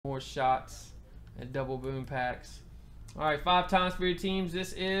more shots and double boom packs. All right, 5 times for your teams.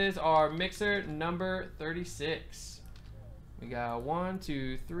 This is our mixer number 36. We got 1,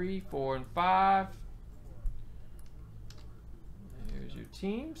 2, 3, 4, and 5. Here's your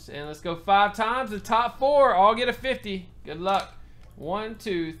teams, and let's go 5 times. The top 4 all get a 50. Good luck. 1,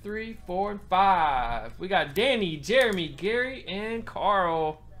 2, 3, 4, and 5. We got Danny, Jeremy, Gary, and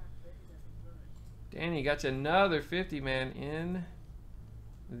Carl. Danny, got you another 50, man, in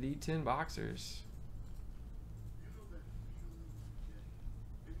the 10 boxers.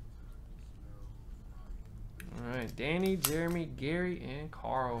 All right, Danny, Jeremy, Gary, and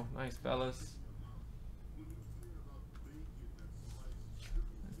Carl. Nice, fellas.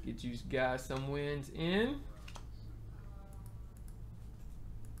 Let's get you guys some wins in.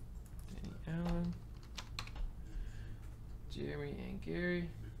 Danny Allen, Jeremy, and Gary.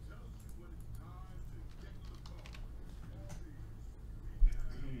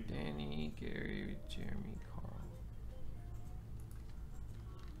 Danny, Gary, Jeremy, Carl.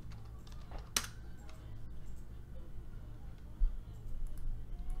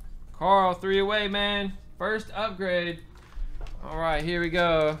 Carl, 3 away, man. First upgrade. All right, here we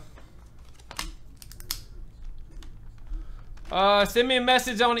go. Send me a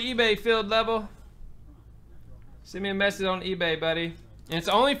message on eBay, field level. Send me a message on eBay, buddy. And it's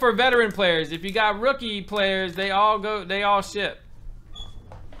only for veteran players. If you got rookie players, they all ship.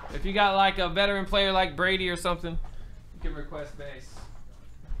 If you got like a veteran player like Brady or something, you can request base.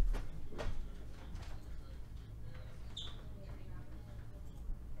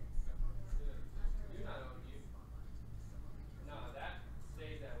 You're not on mute. No, that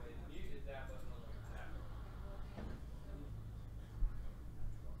stays that way. The mute is that button on the tab.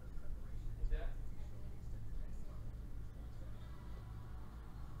 Is that?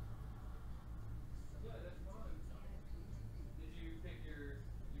 Yeah, that's fine. Did you pick your?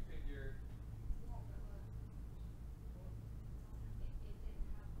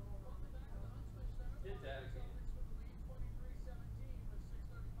 Hit that again.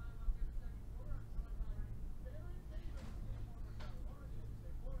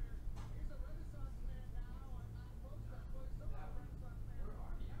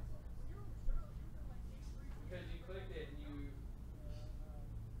 Because you clicked it and you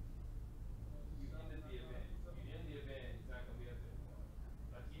ended the event. You end the event, it's not going to be up there anymore.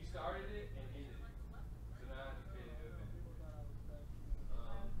 Like you started it and ended it. So now I have to create a new event.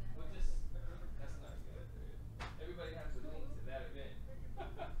 Which is, that's not good. Everybody has to link to that event.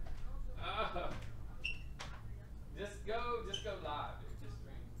 Just go live, dude. Just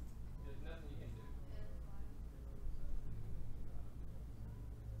stream. There's nothing you can do.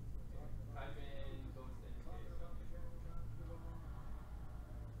 Type in Ghost Indicator. It's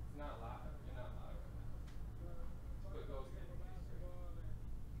not live. You're not live right now. Put Ghost Indicator.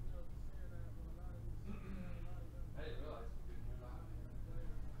 I didn't realize you couldn't hear live.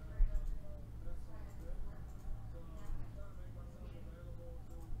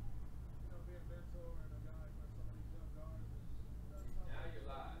 Now you're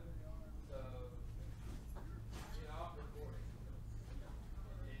live. So get off recording.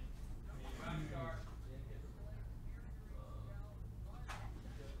 And when you about to start, then hit record.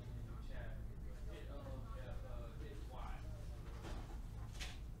 Chat. Hit Y.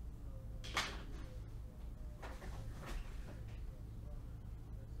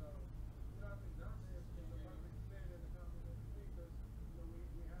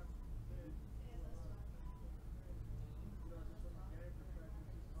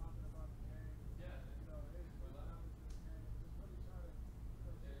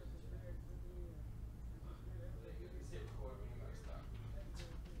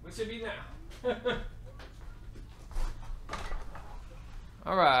 What should be now?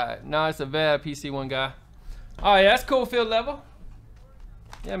 All right, now it's a bad PC1 guy. Oh yeah, that's cool, field level.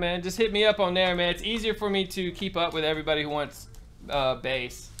 Yeah, man, just hit me up on there, man. It's easier for me to keep up with everybody who wants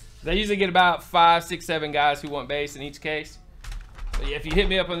base. They usually get about 5, 6, 7 guys who want base in each case. So yeah, if you hit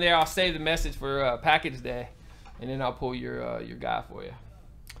me up on there, I'll save the message for package day, and then I'll pull your guy for you.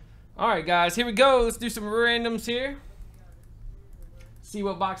 All right, guys, here we go. Let's do some randoms here. See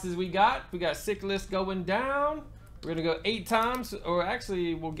what boxes we got. We got sick list going down. We're gonna go 8 times, or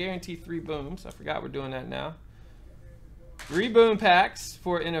actually we'll guarantee 3 booms. I forgot we're doing that now. 3 boom packs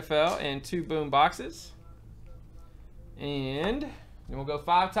for NFL and 2 boom boxes. And then we'll go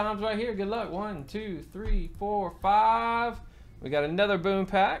 5 times right here. Good luck. 1, 2, 3, 4, 5. We got another boom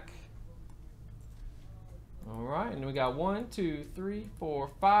pack. All right, and we got 1, 2, 3, 4,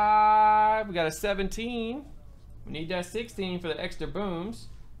 5. We got a 17. We need that 16 for the extra booms.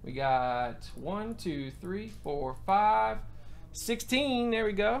 We got 1, 2, 3, 4, 5. 16. There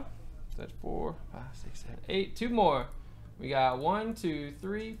we go. That's 4, 5, 6, 7, 8. 2 more. We got 1, 2,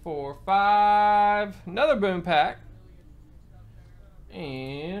 3, 4, 5. Another boom pack.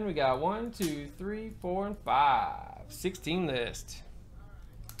 And we got 1, 2, 3, 4, and 5. 16 list.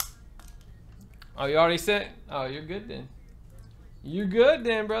 Oh, you already sent? Oh, you're good then. You're good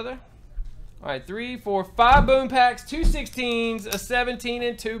then, brother. All right, 3, 4, 5 boom packs, 2 16s, a 17,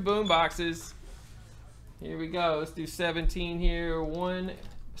 and 2 boom boxes. Here we go. Let's do 17 here. 1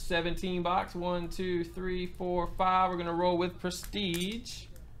 17 box. 1, 2, 3, 4, 5. We're gonna roll with Prestige. It's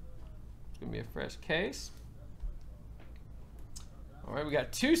gonna be a fresh case. All right, we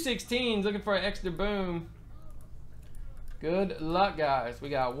got 2 16s. Looking for an extra boom. Good luck, guys. We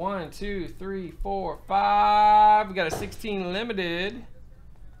got 1, 2, 3, 4, 5. We got a 16 limited.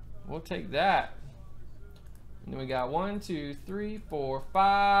 We'll take that. And then we got 1, 2, 3, 4,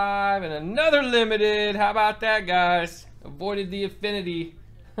 5, and another limited. How about that, guys? Avoided the affinity.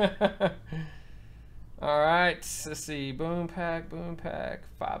 All right, let's see. Boom pack,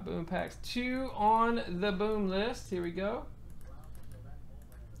 5 boom packs, 2 on the boom list. Here we go.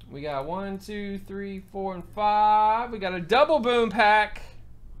 We got 1, 2, 3, 4, and 5. We got a double boom pack.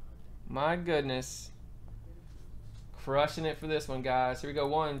 My goodness. Crushing it for this one, guys. Here we go.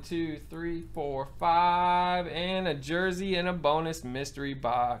 1, 2, 3, 4, 5. And a jersey and a bonus mystery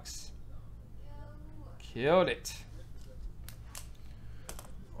box. Killed it.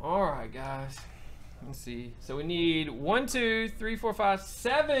 All right, guys. Let's see. So we need 1, 2, 3, 4, 5,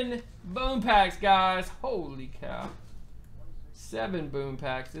 7 boom packs, guys. Holy cow. 7 boom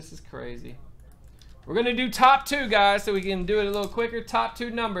packs. This is crazy. We're going to do top 2, guys, so we can do it a little quicker. Top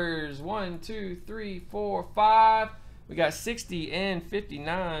 2 numbers. 1, 2, 3, 4, 5. We got 60 and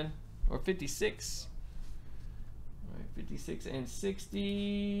 59, or 56. All right, 56 and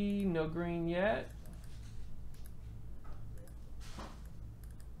 60. No green yet.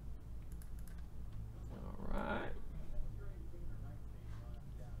 All right.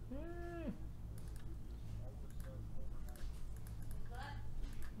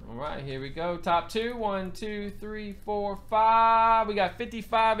 All right, here we go. Top 2. 1, 2, 3, 4, 5. We got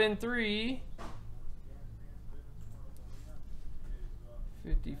 55 and 3.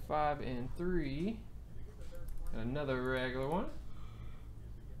 55 and 3. Got another regular one.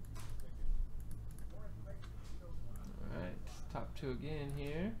 All right, top 2 again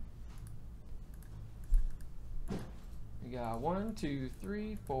here. We got 1, 2,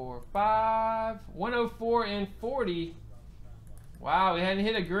 3, 4, 5. 104 and 40. Wow, we hadn't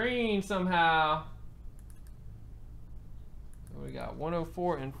hit a green somehow. So we got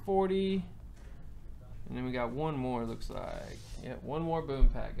 104 and 40. And then we got one more, looks like. Yeah, one more boom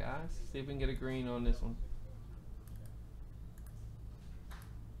pack, guys. See if we can get a green on this one.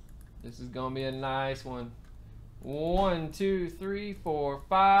 This is gonna be a nice one. 1, 2, 3, 4,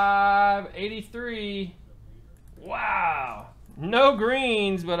 5. 83. Wow. No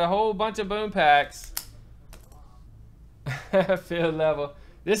greens, but a whole bunch of boom packs. Field level.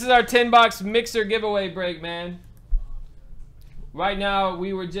 This is our 10-box mixer giveaway break, man. Right now,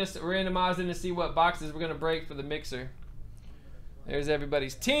 we were just randomizing to see what boxes we're going to break for the mixer. There's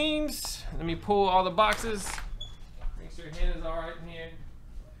everybody's teams. Let me pull all the boxes. Make sure your hand is all right in here.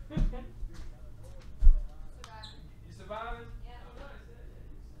 You surviving? Yeah.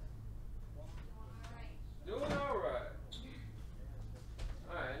 Oh, nice. Doing all right.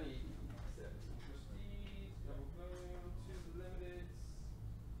 All right, I need 17 prestige, double boom, 2 limited.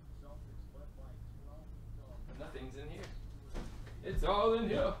 Nothing's in here. It's all in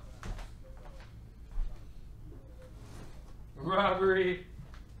here. Robbery.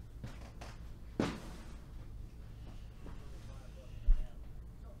 2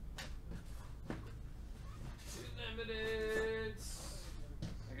 limited.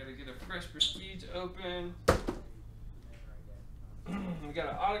 I gotta get a fresh prestige open. We got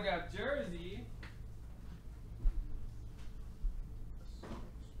an autographed jersey.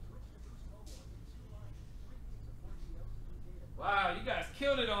 Wow, you guys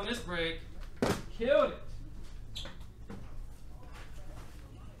killed it on this break. Killed it.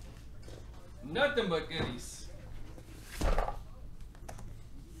 Nothing but goodies.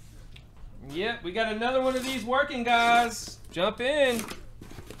 Yep, we got another one of these working, guys. Jump in.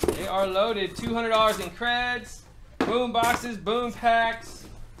 They are loaded. $200 in creds, boom boxes, boom packs.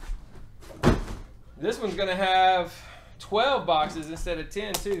 This one's gonna have 12 boxes instead of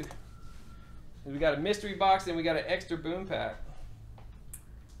 10 too. We got a mystery box and we got an extra boom pack.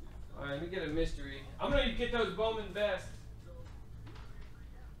 All right, let me get a mystery. I'm gonna get those Bowman vests.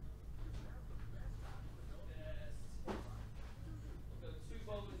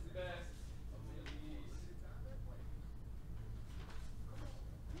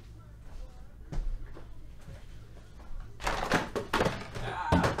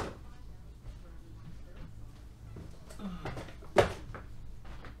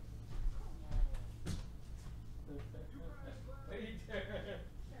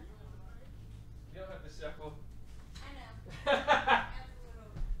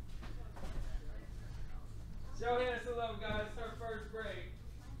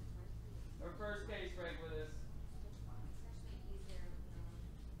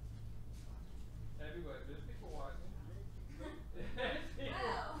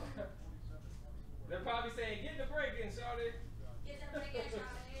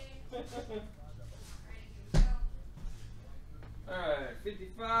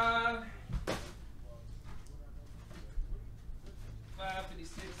 55. 55,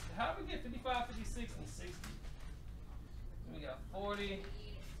 56. How do we get 55, 56, and 60? We got 40.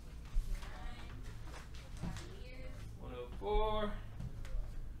 104.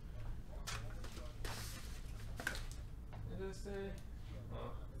 What did it say?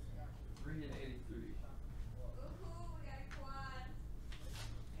 Oh, 3 and 83. Ooh, we got a quad.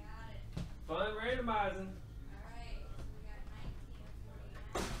 Got it. Fun randomizing. Alright, so we got 1949.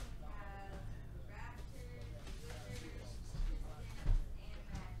 We have Raptors, Wizards, Pistons, and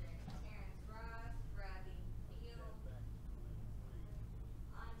Magic. Terrence Ross, Bradley Beal,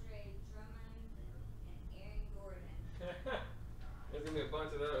 Andre Drummond, and Aaron Gordon. There's gonna be a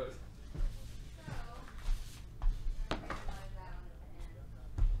bunch of those. So, I'm gonna randomize that one at the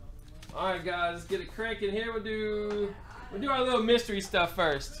end. Alright guys, let's get it cranking here. We'll do our little mystery stuff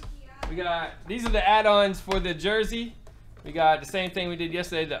first. We got, these are the add-ons for the jersey. We got the same thing we did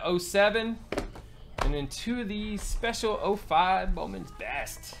yesterday, the 07. And then 2 of these special 05 Bowman's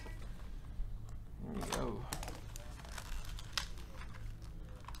Best. There we go.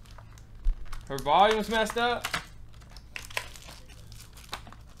 Her volume's messed up.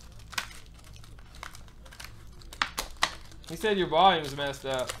 He said your volume's messed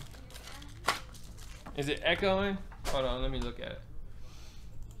up. Is it echoing? Hold on, let me look at it.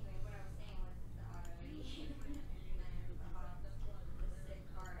 Anyway, what I was saying was the auto. The sick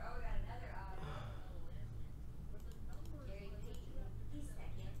card. Oh, we got another auto. Gary Payton, he's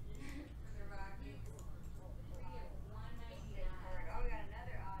second for the Rockets. We get 199. Oh, we got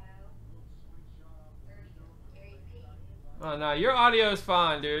another auto. 30. Gary Payton. Oh no, your audio is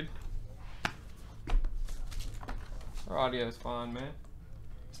fine, dude. Our audio is fine, man.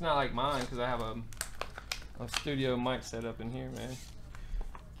 It's not like mine because I have a studio mic set up in here, man.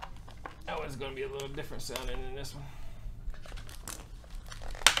 That one's gonna be a little different sounding than this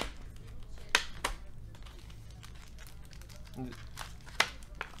one.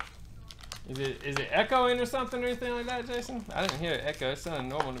 Is it echoing or something or anything like that, Jason? I didn't hear it echo. It sounded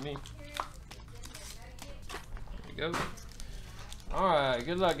normal to me. There we go. All right,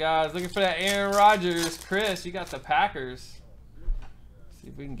 good luck, guys. Looking for that Aaron Rodgers. Chris, you got the Packers. See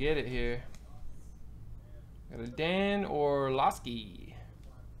if we can get it here. Got a Dan Orlovsky.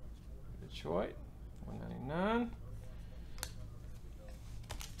 Detroit, 199.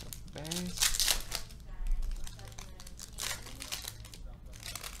 Base.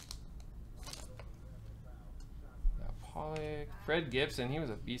 Got Pollock. Fred Gibson, he was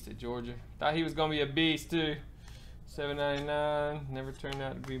a beast at Georgia. Thought he was going to be a beast, too. $7.99. Never turned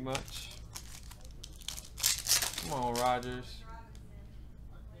out to be much. Come on, Rodgers.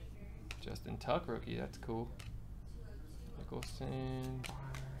 Justin Tuck rookie. That's cool. Nicholson.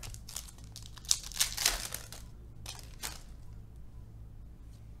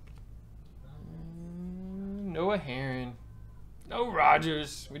 Noah Herron. No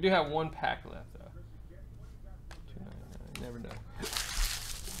Rodgers. We do have 1 pack left, though. $2.99. Never know.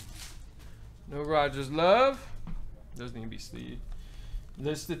 No Rodgers love. Those need to be sleeved.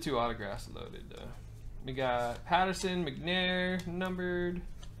 This is the 2 autographs loaded, though. We got Patterson, McNair, numbered.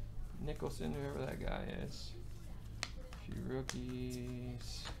 Nicholson, whoever that guy is. A few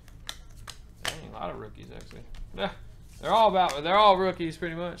rookies. Dang, a lot of rookies, actually. Yeah, they're all rookies,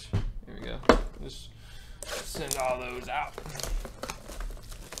 pretty much. Here we go. Just send all those out.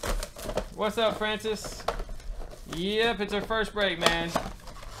 What's up, Francis? Yep, it's our first break, man.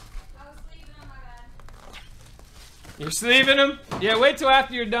 You're sleeving them? Yeah, wait till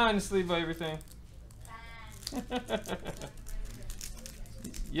after you're done to sleeve everything.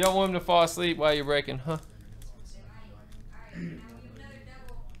 You don't want him to fall asleep while you're breaking, huh? You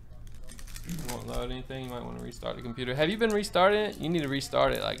won't load anything. You might want to restart the computer. Have you been restarting it? You need to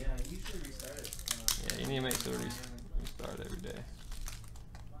restart it. Like, yeah, you usually restart it. Yeah, you need to make sure to restart every day.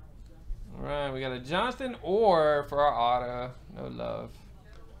 All right, we got a Johnston Orr for our auto. No love.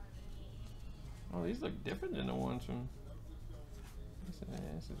 Oh, these look different than the ones from.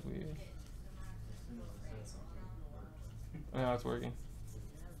 This is weird. Oh, no, it's working.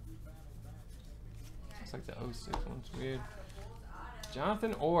 Looks like the 06 one's weird.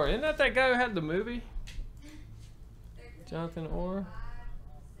 Jonathan Orr. Isn't that guy who had the movie? Jonathan Orr?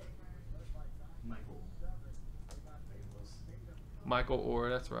 Michael Orr,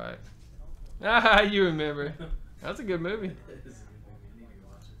 that's right. Ah, you remember. That's a good movie.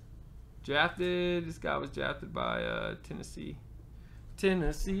 Drafted, this guy was drafted by Tennessee.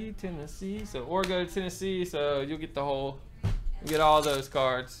 Tennessee. So Orr go to Tennessee, so you'll get the whole, you get all those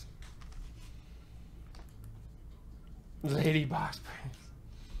cards. Lady Box Prince.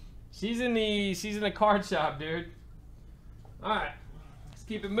 She's in the card shop, dude. All right, let's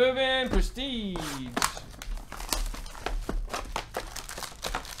keep it moving. Prestige.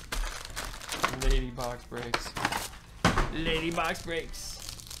 Lady Box Breaks.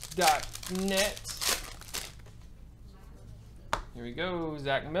 LadyBoxBreaks.net. Here we go.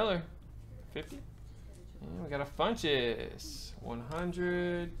 Zach Miller. 50. And we got a Funches.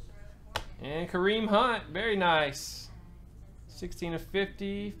 100. And Kareem Hunt. Very nice. 16 of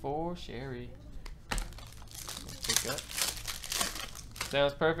 50 for Sherry. Let's pick up.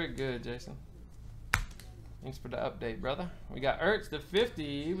 Sounds perfect. Good, Jason. Thanks for the update, brother. We got Ertz to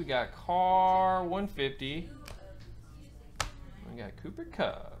 50. We got Carr 150. We got Cooper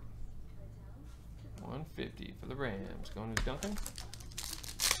Kupp 150 for the Rams. Going to Duncan.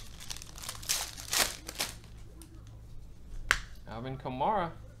 Alvin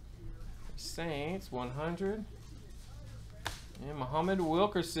Kamara. Saints 100. And Muhammad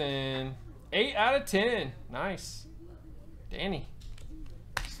Wilkerson 8 out of 10. Nice. Danny.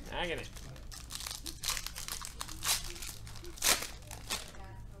 Snagging it.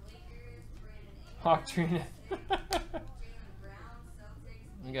 Hawktrina.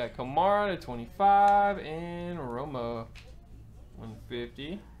 We got Kamara to 25 and Romo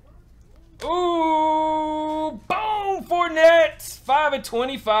 150. Ooh, boom, Fournette 5 of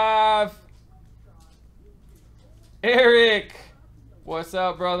 25. Eric, what's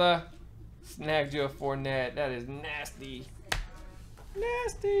up, brother? Snagged you a Fournette. That is nasty.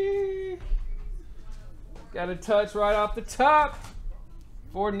 Nasty. Got a touch right off the top.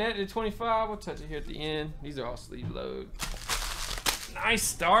 Fournette to 25. We'll touch it here at the end. These are all sleeve load. Nice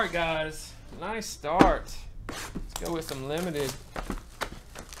start, guys. Nice start. Let's go with some limited.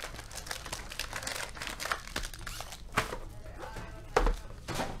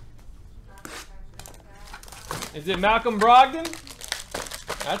 Is it Malcolm Brogdon?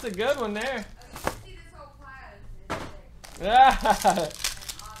 That's a good one there.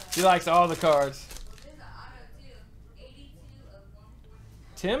 She likes all the cards.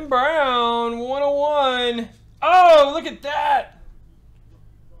 Tim Brown, 101. Oh, look at that.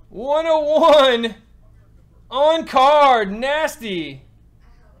 101 on card. Nasty.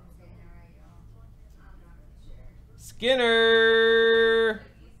 Skinner.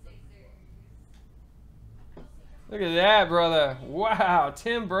 Look at that, brother. Wow.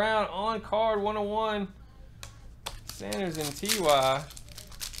 Tim Brown on card, 101. Sanders and T.Y.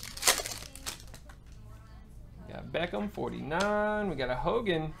 Got Beckham, 49. We got a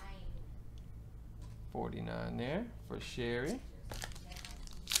Hogan, 49 there for Sherry.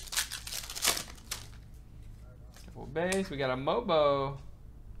 Couple base. We got a Mobo,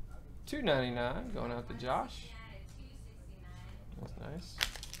 299 going out to Josh. That's nice.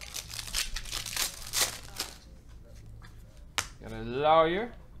 Got a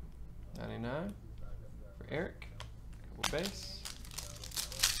Lawyer, 99 for Eric. Couple base.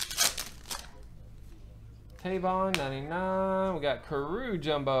 Tavon, 99. We got Carew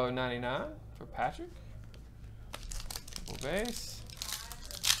Jumbo, 99 for Patrick. Couple base.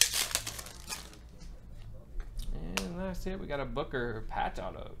 And last hit, we got a Booker patch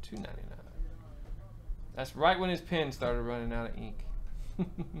auto, 299. That's right when his pen started running out of ink.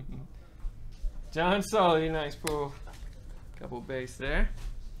 John Sully, nice pull. Couple base there.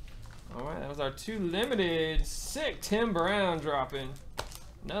 All right, that was our 2 limited. Sick Tim Brown dropping.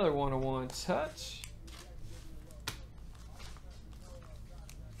 Another 101 touch.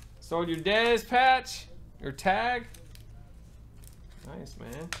 Sold your Dez patch, your tag. Nice,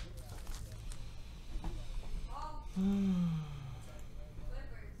 man.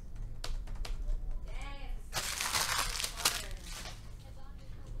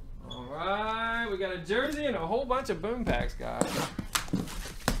 All right, we got a jersey and a whole bunch of boom packs, guys. Here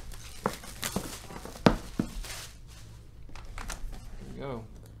we go.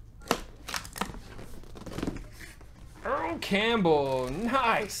 Earl Campbell,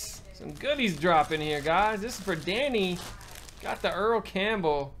 nice. Some goodies dropping here, guys. This is for Danny. Got the Earl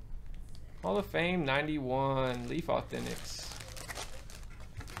Campbell Hall of Fame 91 Leaf Authentics.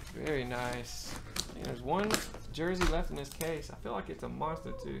 Very nice. And there's one jersey left in this case. I feel like it's a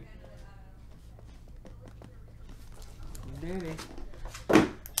monster too. Danny.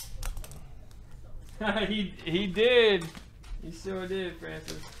 he did. He sure did,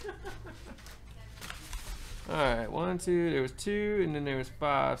 Francis. Alright, 1, 2, there was 2, and then there was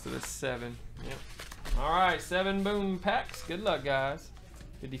 5, so that's 7. Yep. Alright, 7 boom packs. Good luck, guys.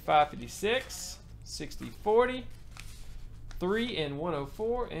 55, 56, 60, 40, 3 and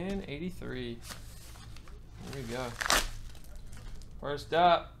 104, and 83. There we go. First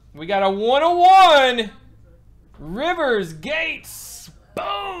up, we got a 101 Rivers Gates.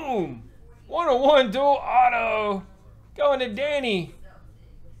 Boom! 101 dual auto. Going to Danny.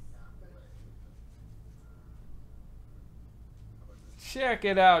 Check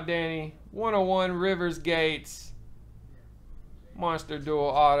it out, Danny. 101 Rivers Gates. Monster Dual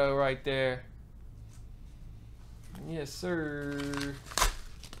Auto right there. Yes, sir.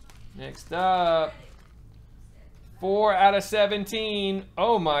 Next up. 4 out of 17.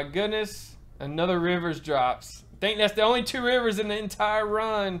 Oh my goodness. Another Rivers drops. I think that's the only 2 Rivers in the entire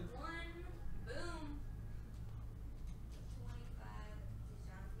run. One, boom.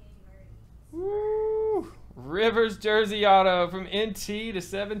 25. Woo! Rivers jersey auto from NT to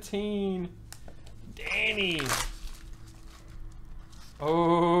 17. Danny.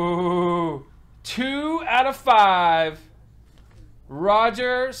 Oh. 2 out of 5.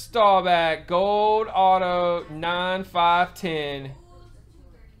 Roger Staubach, gold auto, 9/5/10.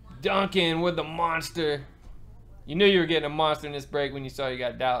 Duncan with the monster. You knew you were getting a monster in this break when you saw you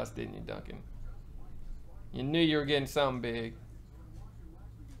got Dallas, didn't you, Duncan? You knew you were getting something big.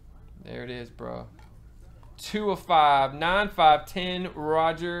 There it is, bro. 2 of 5, 9/5/10,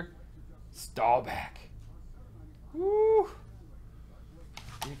 Roger Staubach. Woo!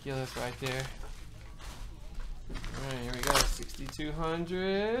 Ridiculous right there. Alright, here we go.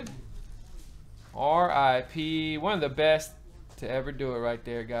 6,200. RIP. One of the best to ever do it right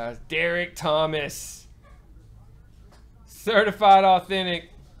there, guys. Derek Thomas. Certified authentic.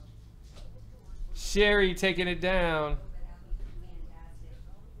 Sherry taking it down.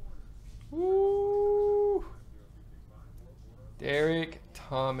 Woo! Derek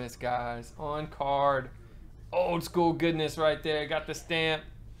Thomas, guys. On card. Old school goodness right there. Got the stamp.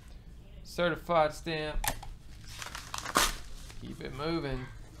 Certified stamp. Keep it moving.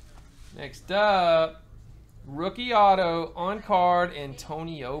 Next up, rookie auto on card,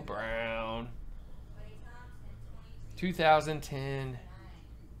 Antonio Brown. 2010.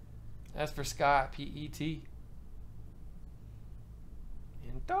 That's for Scott, PET.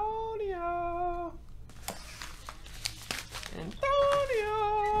 Antonio.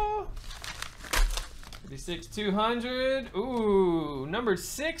 36,200. Ooh, number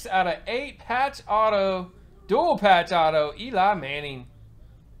 6 out of 8 patch auto. Dual patch auto, Eli Manning.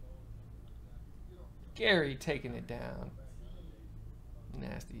 Gary taking it down.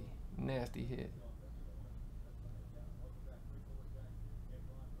 Nasty, nasty hit.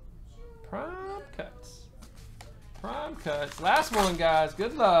 Prime cuts. Prime cuts. Last one, guys.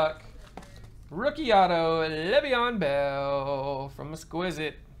 Good luck. Rookie auto, Le'Veon Bell from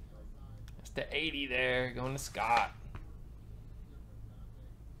Exquisite. That's the 80 there, going to Scott.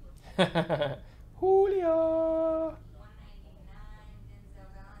 Julio.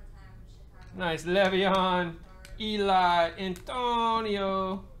 Nice Le'Veon, Eli,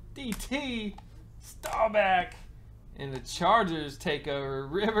 Antonio, DT, Staubach, and the Chargers take over.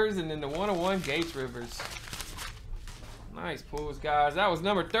 Rivers, and then the 101 Gates Rivers. Nice pulls, guys. That was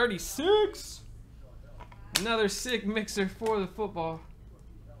number 36. Another sick mixer for the football.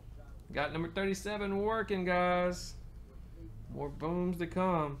 Got number 37 working, guys. More booms to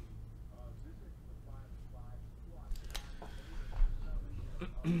come.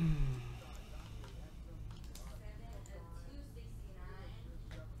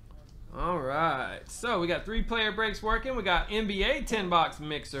 All right, so we got 3 player breaks working. We got NBA 10 box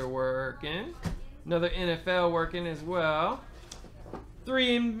mixer working. Another NFL working as well.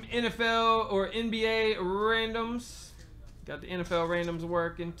 3 NFL or NBA randoms. Got the NFL randoms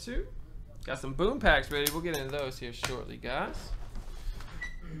working too. Got some boom packs ready. We'll get into those here shortly, guys.